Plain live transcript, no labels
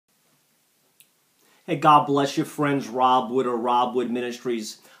Hey, God bless you, friends. Robb Wood or Robb Wood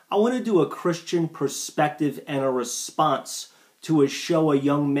Ministries. I want to do a Christian perspective and a response to a show a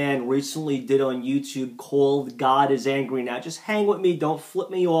young man recently did on YouTube called God is Angry. Now, just hang with me. Don't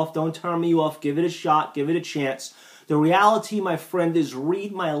flip me off. Don't turn me off. Give it a shot. Give it a chance. The reality, my friend, is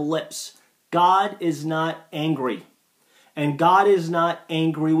read my lips. God is not angry. And God is not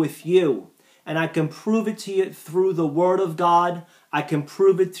angry with you. And I can prove it to you through the Word of God. I can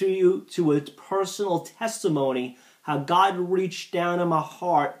prove it to you to a personal testimony how God reached down in my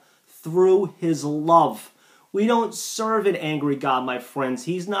heart through His love. We don't serve an angry God, my friends.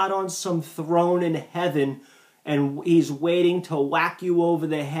 He's not on some throne in heaven and He's waiting to whack you over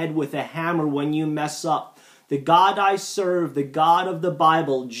the head with a hammer when you mess up. The God I serve, the God of the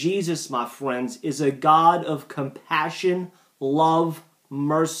Bible, Jesus, my friends, is a God of compassion, love,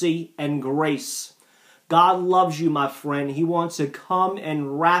 mercy, and grace. God loves you, my friend. He wants to come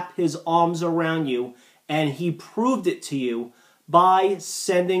and wrap His arms around you, and He proved it to you by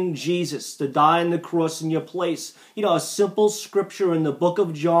sending Jesus to die on the cross in your place. You know, a simple scripture in the book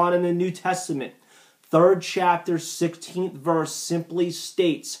of John in the New Testament, 3rd chapter, 16th verse, simply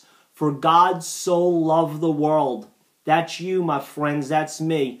states, "For God so loved the world." That's you, my friends. That's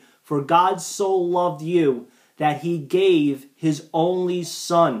me. For God so loved you that He gave His only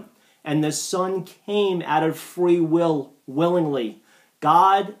Son. And the Son came out of free will, willingly.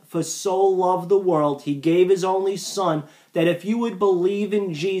 God, for so loved the world, He gave His only Son, that if you would believe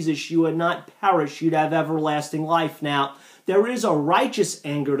in Jesus, you would not perish, you'd have everlasting life. Now, there is a righteous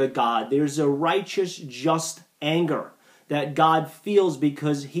anger to God. There's a righteous, just anger that God feels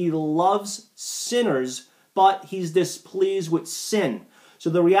because He loves sinners, but He's displeased with sin.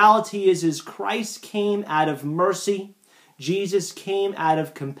 So the reality is Christ came out of mercy. Jesus came out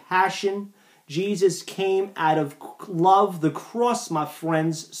of compassion. Jesus came out of love. The cross, my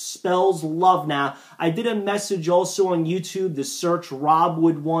friends, spells love. Now, I did a message also on YouTube, the search Robb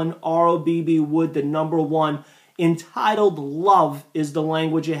Wood 1, R-O-B-B Wood, the number 1, entitled Love is the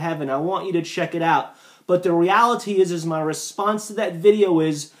Language of Heaven. I want you to check it out. But the reality is my response to that video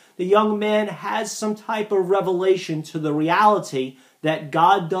is the young man has some type of revelation to the reality that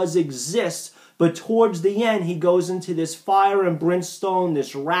God does exist, but towards the end, he goes into this fire and brimstone,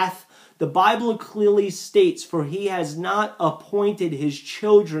 this wrath. The Bible clearly states, "For He has not appointed His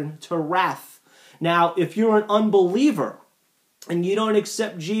children to wrath." Now, if you're an unbeliever and you don't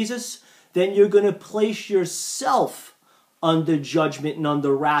accept Jesus, then you're going to place yourself under judgment and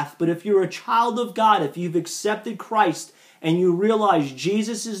under wrath. But if you're a child of God, if you've accepted Christ and you realize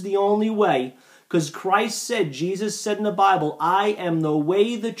Jesus is the only way, because Christ said, Jesus said in the Bible, "I am the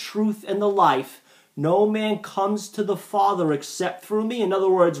way, the truth, and the life. No man comes to the Father except through me." In other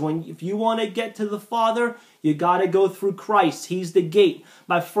words, if you want to get to the Father, you got to go through Christ. He's the gate.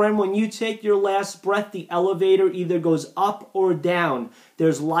 My friend, when you take your last breath, the elevator either goes up or down.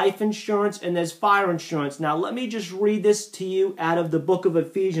 There's life insurance and there's fire insurance. Now, let me just read this to you out of the book of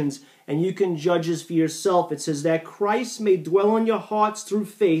Ephesians, and you can judge this for yourself. It says that Christ may dwell in your hearts through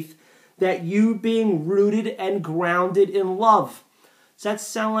faith, that you being rooted and grounded in love. Does that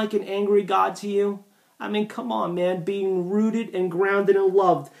sound like an angry God to you? I mean, come on, man. Being rooted and grounded in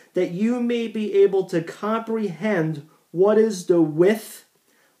love, that you may be able to comprehend what is the width,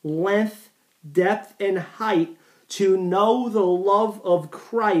 length, depth, and height, to know the love of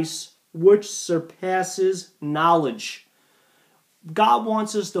Christ, which surpasses knowledge. God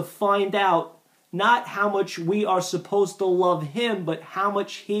wants us to find out not how much we are supposed to love Him, but how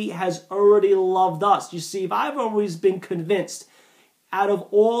much He has already loved us. You see, I've always been convinced, out of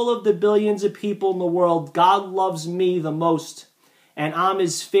all of the billions of people in the world, God loves me the most, and I'm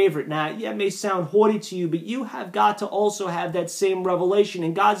His favorite. Now, yeah, it may sound haughty to you, but you have got to also have that same revelation,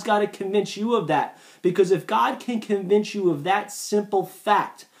 and God's got to convince you of that. Because if God can convince you of that simple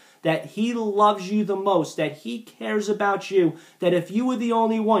fact, that He loves you the most, that He cares about you, that if you were the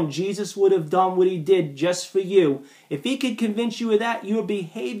only one, Jesus would have done what He did just for you. If He could convince you of that, your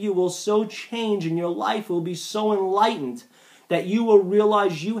behavior will so change and your life will be so enlightened that you will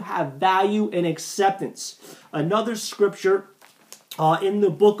realize you have value and acceptance. Another scripture in the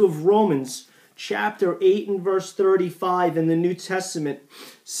book of Romans, chapter 8 and verse 35 in the New Testament,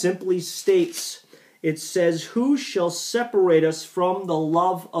 simply states, it says, "Who shall separate us from the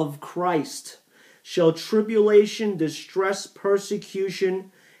love of Christ? Shall tribulation, distress,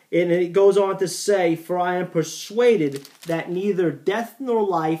 persecution?" And it goes on to say, "For I am persuaded that neither death nor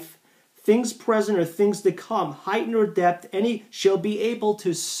life, things present or things to come, height nor depth, any shall be able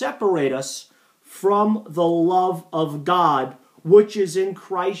to separate us from the love of God, which is in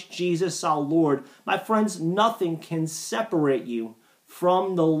Christ Jesus our Lord." My friends, nothing can separate you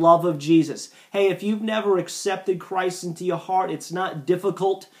from the love of Jesus. Hey, if you've never accepted Christ into your heart, it's not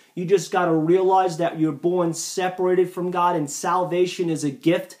difficult. You just got to realize that you're born separated from God, and salvation is a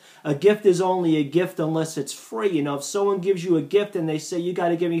gift. A gift is only a gift unless it's free. You know, if someone gives you a gift and they say, you got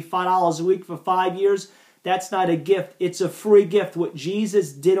to give me $5 a week for 5 years, that's not a gift. It's a free gift. What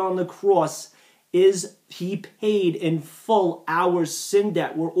Jesus did on the cross is he paid in full our sin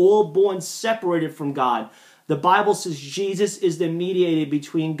debt. We're all born separated from God. The Bible says Jesus is the mediator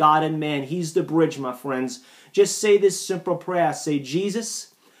between God and man. He's the bridge, my friends. Just say this simple prayer. Say,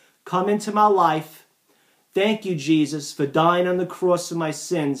 Jesus, come into my life. Thank you, Jesus, for dying on the cross of my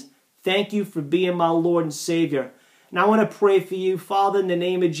sins. Thank you for being my Lord and Savior. And I want to pray for you, Father, in the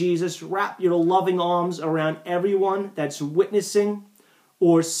name of Jesus. Wrap your loving arms around everyone that's witnessing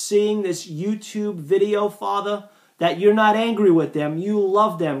or seeing this YouTube video, Father, that you're not angry with them. You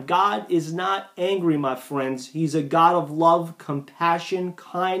love them. God is not angry, my friends. He's a God of love, compassion,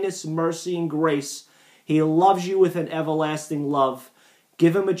 kindness, mercy, and grace. He loves you with an everlasting love.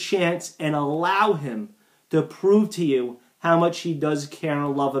 Give him a chance and allow him to prove to you how much he does care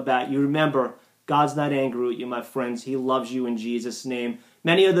and love about you. Remember, God's not angry with you, my friends. He loves you in Jesus' name.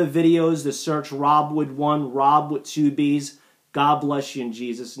 Many other videos, the search Robb with 1, Robb with 2 B's. God bless you in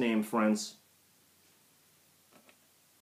Jesus' name, friends.